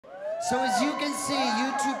So as you can see,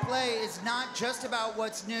 YouTube Play is not just about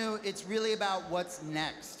what's new, it's really about what's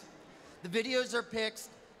next. The videos are picked,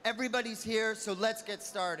 everybody's here, so let's get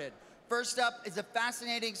started. First up is a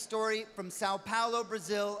fascinating story from Sao Paulo,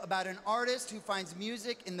 Brazil, about an artist who finds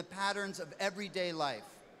music in the patterns of everyday life.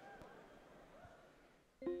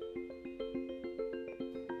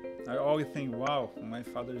 I always think, wow, my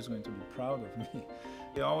father is going to be proud of me.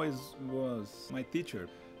 He always was my teacher.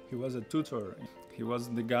 He was a tutor. He was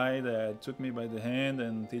the guy that took me by the hand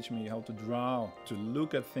and teach me how to draw, to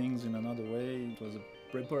look at things in another way. It was a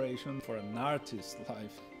preparation for an artist's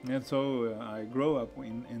life. And so I grew up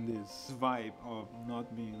in this vibe of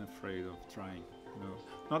not being afraid of trying,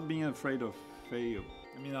 not being afraid of fail.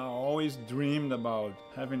 I mean, I always dreamed about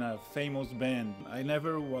having a famous band. I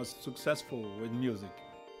never was successful with music.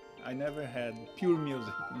 I never had pure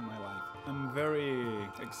music in my life. I'm very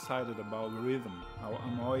excited about rhythm.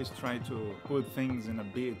 I'm always trying to put things in a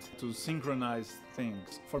beat, to synchronize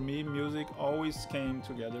things. For me, music always came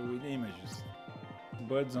together with images.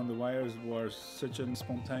 Birds on the Wires was such a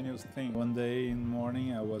spontaneous thing. One day in the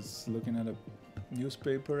morning, I was looking at a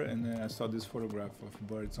newspaper and then I saw this photograph of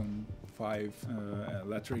birds on 5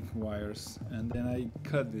 electric wires. And then I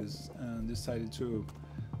cut this and decided to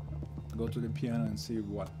go to the piano and see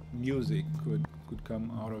what music could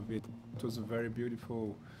come out of it. It was a very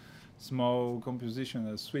beautiful, small composition,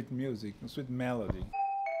 a sweet music, a sweet melody.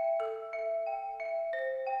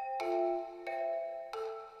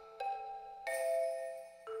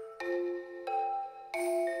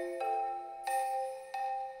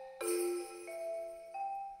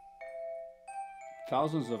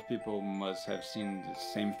 Thousands of people must have seen the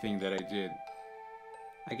same thing that I did.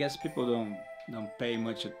 I guess people don't pay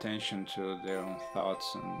much attention to their own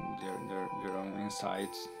thoughts and their own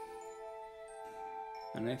insights.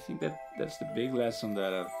 And I think that's the big lesson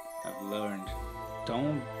that I've learned.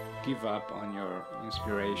 Don't give up on your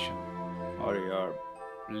inspiration or your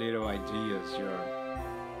little ideas,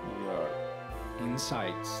 your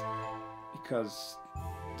insights, because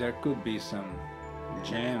there could be some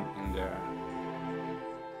gem in there.